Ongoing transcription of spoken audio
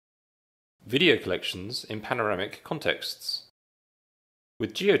Video collections in panoramic contexts.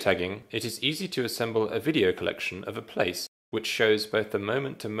 With geotagging, it is easy to assemble a video collection of a place which shows both the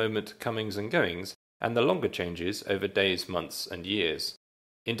moment-to-moment comings and goings and the longer changes over days, months, and years.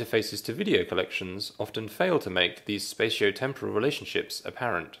 Interfaces to video collections often fail to make these spatio-temporal relationships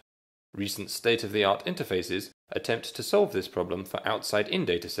apparent. Recent state-of-the-art interfaces attempt to solve this problem for outside-in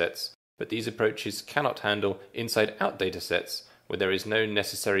datasets, but these approaches cannot handle inside-out datasets where there is no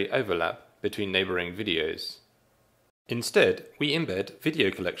necessary overlap between neighboring videos. Instead, we embed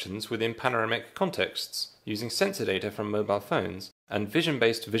video collections within panoramic contexts, using sensor data from mobile phones and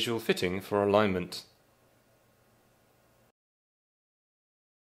vision-based visual fitting for alignment.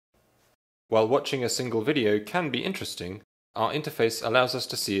 While watching a single video can be interesting, our interface allows us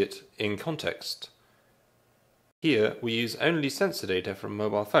to see it in context. Here, we use only sensor data from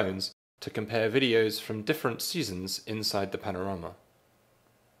mobile phones to compare videos from different seasons inside the panorama.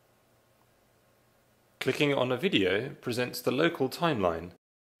 Clicking on a video presents the local timeline.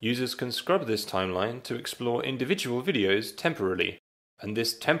 Users can scrub this timeline to explore individual videos temporally, and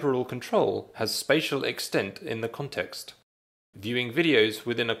this temporal control has spatial extent in the context. Viewing videos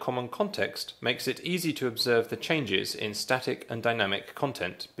within a common context makes it easy to observe the changes in static and dynamic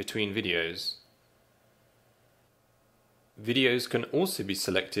content between videos. Videos can also be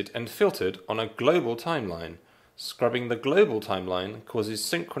selected and filtered on a global timeline. Scrubbing the global timeline causes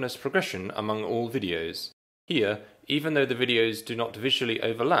synchronous progression among all videos. Here, even though the videos do not visually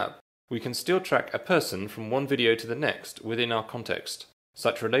overlap, we can still track a person from one video to the next within our context.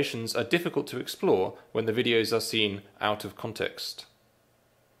 Such relations are difficult to explore when the videos are seen out of context.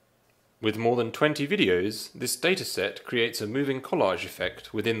 With more than 20 videos, this dataset creates a moving collage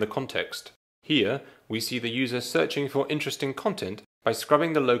effect within the context. Here, we see the user searching for interesting content by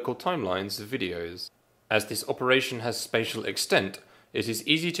scrubbing the local timelines of videos. As this operation has spatial extent, it is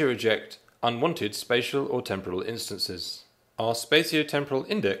easy to reject unwanted spatial or temporal instances. Our spatio-temporal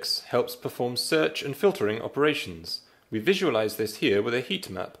index helps perform search and filtering operations. We visualize this here with a heat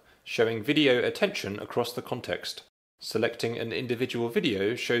map, showing video attention across the context. Selecting an individual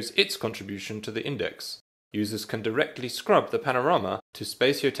video shows its contribution to the index. Users can directly scrub the panorama to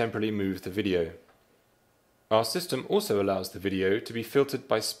spatio-temporally move the video. Our system also allows the video to be filtered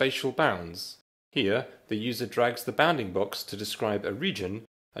by spatial bounds. Here, the user drags the bounding box to describe a region,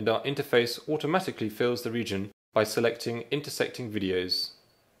 and our interface automatically fills the region by selecting intersecting videos.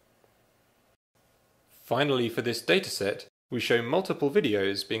 Finally, for this dataset, we show multiple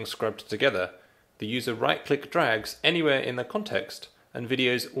videos being scrubbed together. The user right-click drags anywhere in the context, and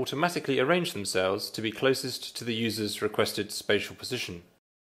videos automatically arrange themselves to be closest to the user's requested spatial position.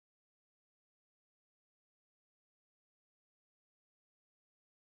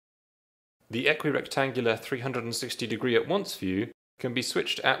 The equirectangular 360-degree at once view can be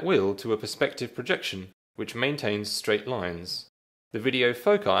switched at will to a perspective projection, which maintains straight lines. The video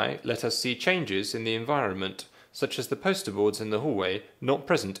foci let us see changes in the environment, such as the poster boards in the hallway not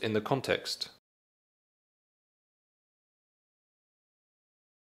present in the context.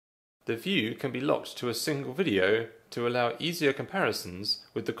 The view can be locked to a single video to allow easier comparisons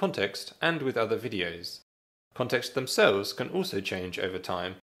with the context and with other videos. Contexts themselves can also change over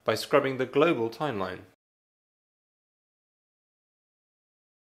time by scrubbing the global timeline.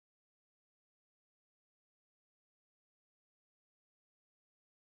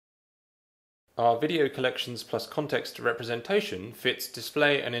 Our video collections plus context representation fits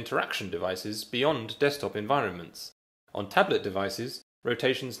display and interaction devices beyond desktop environments. On tablet devices,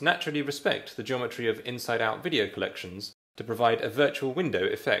 rotations naturally respect the geometry of inside-out video collections to provide a virtual window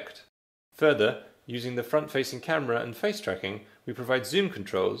effect. Further, using the front-facing camera and face tracking, we provide zoom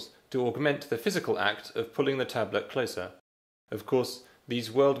controls to augment the physical act of pulling the tablet closer. Of course,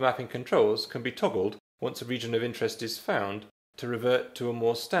 these world mapping controls can be toggled once a region of interest is found to revert to a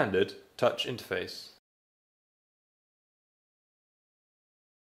more standard touch interface.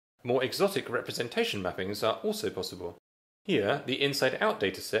 More exotic representation mappings are also possible. Here, the inside-out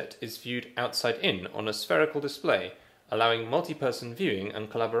dataset is viewed outside-in on a spherical display, allowing multi-person viewing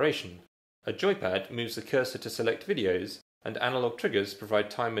and collaboration. A joypad moves the cursor to select videos, and analog triggers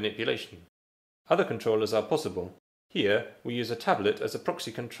provide time manipulation. Other controllers are possible. Here, we use a tablet as a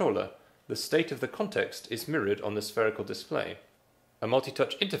proxy controller. The state of the context is mirrored on the spherical display. A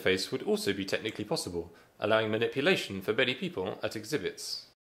multi-touch interface would also be technically possible, allowing manipulation for many people at exhibits.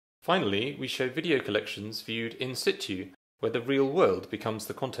 Finally, we show video collections viewed in situ, where the real world becomes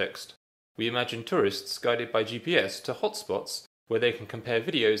the context. We imagine tourists guided by GPS to hotspots where they can compare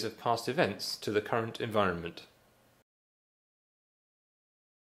videos of past events to the current environment.